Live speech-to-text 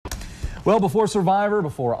Well, before Survivor,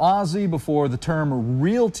 before Ozzy, before the term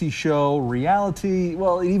realty show, reality,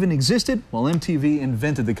 well, it even existed, well, MTV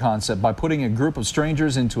invented the concept by putting a group of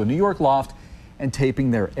strangers into a New York loft and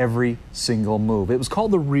taping their every single move. It was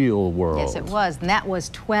called The Real World. Yes, it was, and that was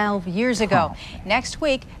 12 years ago. Next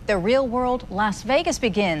week, The Real World Las Vegas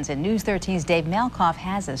begins, and News 13's Dave Malkoff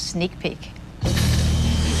has a sneak peek.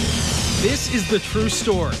 This is the true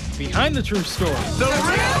story behind the true story. The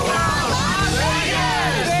Real World Las Vegas!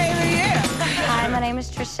 Hi, my name is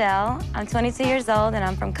Trishelle. I'm 22 years old and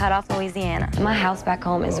I'm from Cutoff, Louisiana. My house back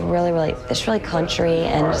home is it's really country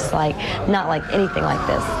and just like, not like anything like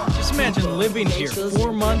this. Just imagine living here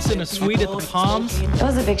 4 months in a suite at the Palms. It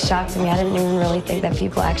was a big shock to me. I didn't even really think that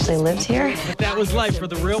people actually lived here. That was life for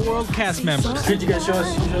the Real World cast members. Could you guys show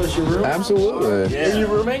us your room? Absolutely. Yeah. Are you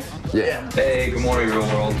roommate? Yeah. Hey, good morning, Real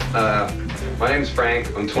World. My name's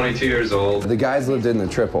Frank. I'm 22 years old. The guys lived in the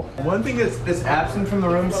triple. One thing that's absent from the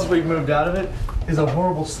room since we've moved out of it is a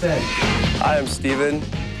horrible stench. Hi, I'm Steven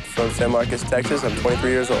from San Marcos, Texas. I'm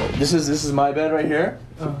 23 years old. This is my bed right here.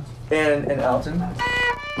 And Alton.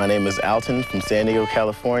 My name is Alton from San Diego,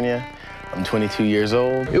 California. I'm 22 years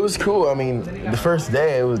old. It was cool. I mean, the first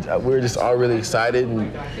day, we were just all really excited,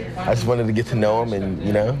 and I just wanted to get to know them, and,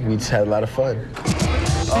 you know, we just had a lot of fun.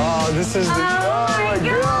 Oh, this is the... Oh, my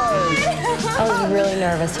God! I was really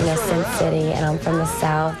nervous, you know, Sin City, and I'm from the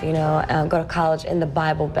South, you know, go to college in the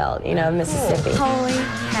Bible Belt, you know, Mississippi. Holy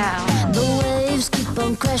cow. The waves keep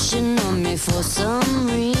on crashing on me for some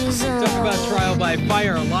reason. Talk about trial by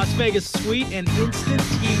fire, a Las Vegas suite and instant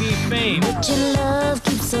TV fame. But your love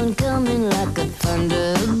keeps on coming like a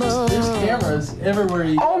thunderbolt. There's cameras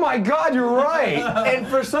everywhere. Oh my God, you're right. And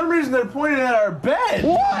for some reason, they're pointed at our bed.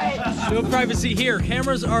 What? No privacy here.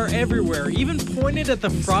 Cameras are everywhere, even pointed at the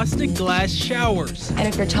frosted glass showers. And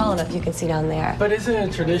if you're tall enough, you can see down there. But isn't it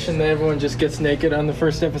a tradition that everyone just gets naked on the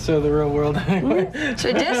first episode of The Real World anyway?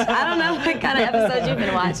 Tradition? I don't know what kind of episodes you've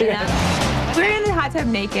been watching. We're in the hot tub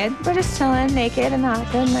naked. We're just chilling naked and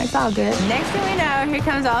hot, and it's all good. Next thing we know, here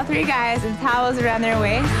comes all three guys with towels around their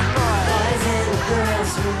waist.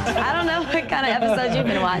 I don't know what kind of episodes you've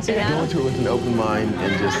been watching. Go into it with an open mind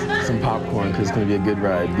and just some popcorn, because it's going to be a good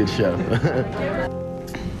ride, good show.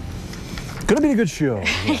 Gonna be a good show.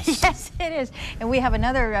 Yes. Yes, it is. And we have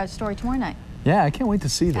another story tomorrow night. Yeah, I can't wait to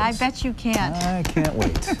see this. I bet you can't. I can't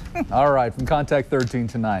wait. All right, from Contact 13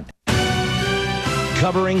 tonight.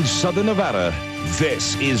 Covering Southern Nevada,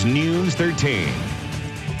 this is News 13.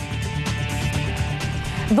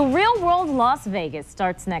 The Real World Las Vegas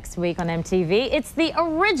starts next week on MTV. It's the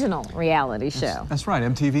original reality show. That's right.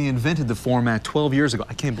 MTV invented the format 12 years ago.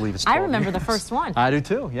 I can't believe it's 12 I remember years. the first one. I do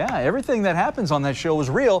too, yeah. Everything that happens on that show is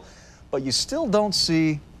real, but you still don't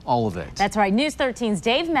see all of it. That's right. News 13's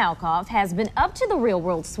Dave Malkoff has been up to the Real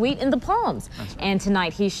World suite in the Palms. Right. And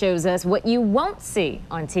tonight he shows us what you won't see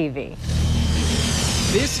on TV.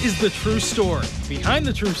 This is the true story behind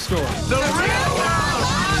the true story. The Real World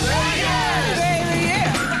Las Vegas! Baby,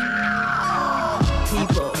 yeah!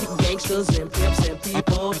 People, gangsters and pimps and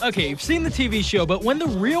people. Okay, you've seen the TV show, but when the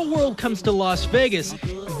real world comes to Las Vegas,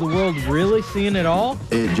 is the world really seeing it all?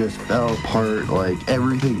 It just fell apart like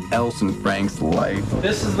everything else in Frank's life.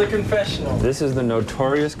 This is the confessional. This is the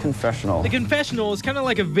notorious confessional. The confessional is kind of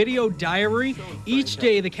like a video diary. Each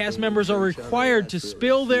day, the cast members are required to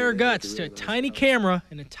spill their guts to a tiny camera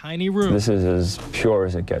in a tiny room. This is as pure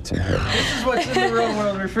as it gets in here. This is what's in the Real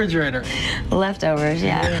World refrigerator. Leftovers,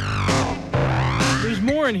 yeah. There's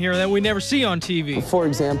more in here that we never see on TV. For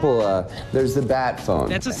example, there's the bat phone.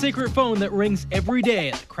 That's a secret phone that rings every day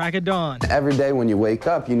at the crack of dawn. Every day when you wake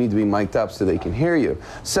up, you need to be mic'd up so they can hear you.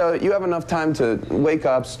 So you have enough time to wake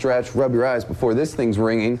up, stretch, rub your eyes before this thing's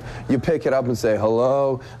ringing. You pick it up and say,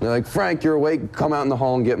 hello. And they're like, Frank, you're awake. Come out in the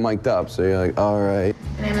hall and get mic'd up. So you're like, all right.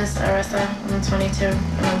 My name is Arissa. I'm 22,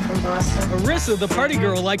 and I'm from Boston. Arissa, the party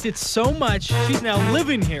girl, liked it so much, she's now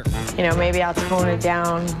living here. You know, maybe I'll tone it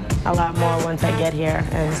down a lot more once I get here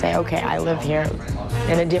and say, okay, I live here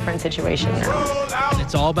in a different situation now. And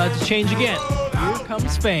it's all about to change again. Here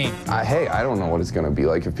comes fame. Hey, I don't know what it's going to be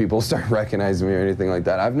like if people start recognizing me or anything like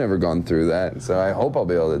that. I've never gone through that, so I hope I'll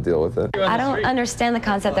be able to deal with it. I don't understand the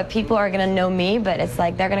concept that people are going to know me, but it's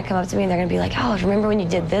like they're going to come up to me and they're going to be like, oh, remember when you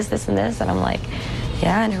did this, this, and this? And I'm like,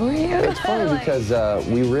 yeah, and who are you? It's funny because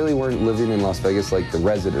we really weren't living in Las Vegas like the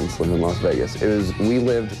residents live in Las Vegas. We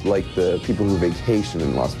lived like the people who vacation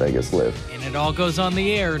in Las Vegas live. And it all goes on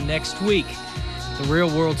the air next week. The Real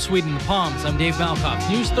World Suite in the Palms. I'm Dave Malkoff,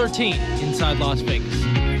 News 13, inside Las Vegas.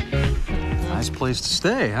 Nice place to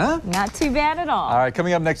stay, huh? Not too bad at all. All right,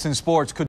 coming up next in sports.